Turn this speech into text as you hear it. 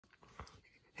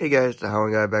Hey guys, the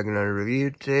Howling Guy back in another review.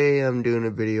 Today I'm doing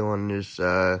a video on this,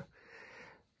 I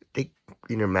think,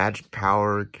 Magic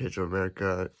Power, Kids of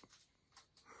America.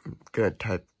 I'm gonna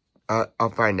type,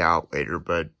 I'll find out later,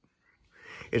 but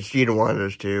it's either one of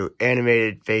those two.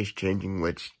 Animated face changing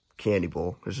witch candy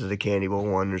bowl. This is the candy bowl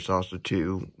one. There's also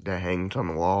two that hangs on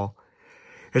the wall.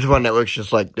 There's one that looks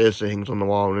just like this, that hangs on the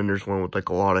wall, and then there's one with like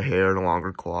a lot of hair and a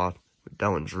longer cloth. That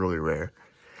one's really rare.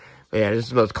 But yeah, this is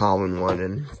the most common one,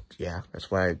 and yeah,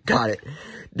 that's why I got it.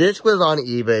 This was on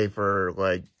eBay for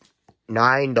like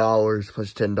 $9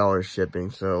 plus $10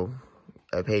 shipping, so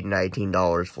I paid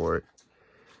 $19 for it.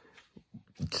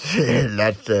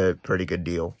 That's a pretty good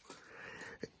deal.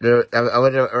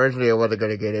 Originally I wasn't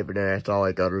gonna get it, but then I saw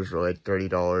like others were like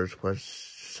 $30 plus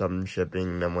some shipping,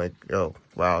 and I'm like, oh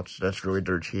wow, that's really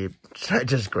dirt cheap. So I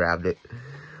just grabbed it.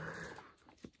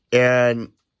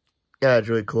 And yeah, it's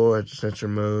really cool. It's a sensor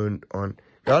mode on.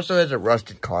 It also has a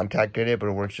rusted contact in it, but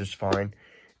it works just fine.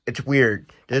 It's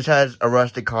weird. This has a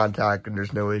rusted contact and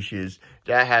there's no issues.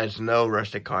 That has no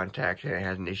rusted contact and it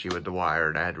has an issue with the wire,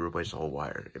 and I had to replace the whole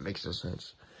wire. It makes no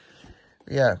sense.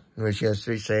 But yeah, anyway, she has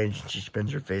 3 settings. She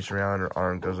spins her face around, her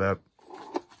arm goes up.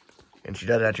 And she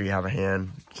does actually have a hand.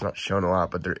 It's not shown a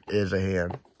lot, but there is a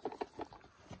hand.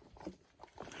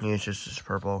 And it's just this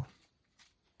purple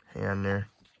hand there.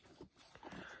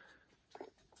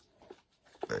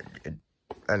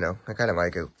 I know, I kind of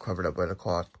like it covered up by the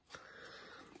cloth.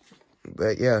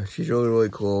 But yeah, she's really, really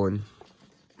cool and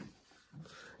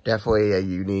definitely a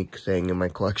unique thing in my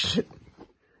collection.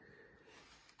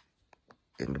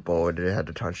 In the bowl, it had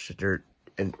to touch the dirt.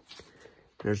 And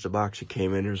there's the box it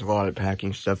came in. There's a lot of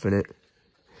packing stuff in it.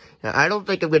 Now, I don't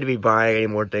think I'm going to be buying any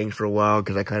more things for a while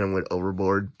because I kind of went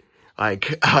overboard.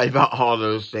 Like, I bought all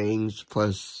those things,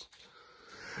 plus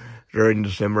during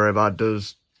December I bought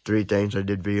those 3 things I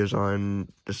did videos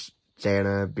on, the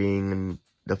Santa being and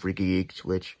the Freaky Geeks,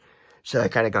 which, so I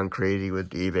kind of gone crazy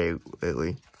with eBay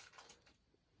lately.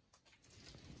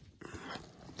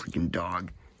 Freaking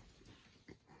dog.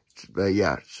 But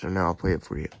yeah, so now I'll play it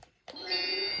for you.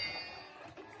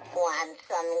 Want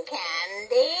some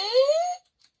candy?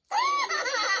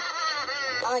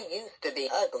 I used to be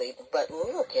ugly, but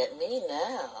look at me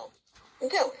now.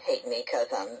 Don't hate me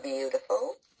 'cause I'm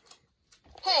beautiful.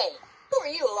 Hey! Who are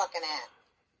you looking at?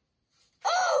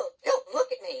 Oh, don't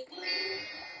look at me.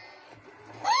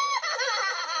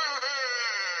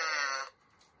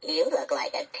 You look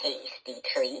like a tasty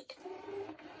treat.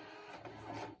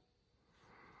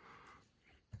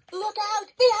 Look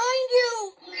out behind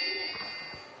you.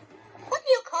 What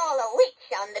do you call a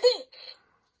witch on the beach?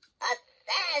 A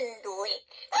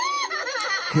sandwich.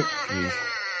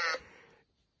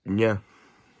 Yeah.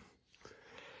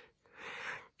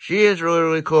 She is really,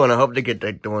 really cool, and I hope to get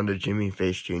like the one of the Jimmy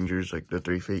face changers, like the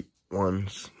 3 feet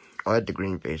ones. I like the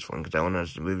green face one, because that one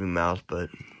has the moving mouth, but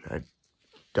I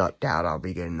doubt I'll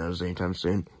be getting those anytime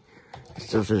soon. It's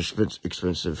still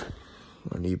expensive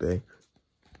on eBay.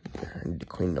 I need to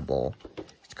clean the bowl.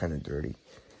 It's kind of dirty.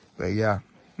 But yeah.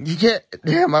 You can't,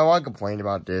 yeah, my one complaint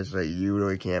about this, that you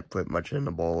really can't put much in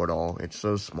the bowl at all. It's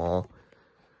so small.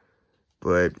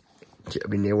 But I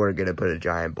mean, they were going to put a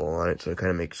giant bowl on it, so it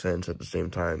kind of makes sense at the same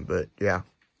time, but yeah.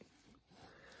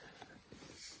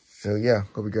 So yeah,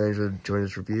 hope you guys enjoyed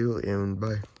this review, and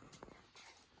bye.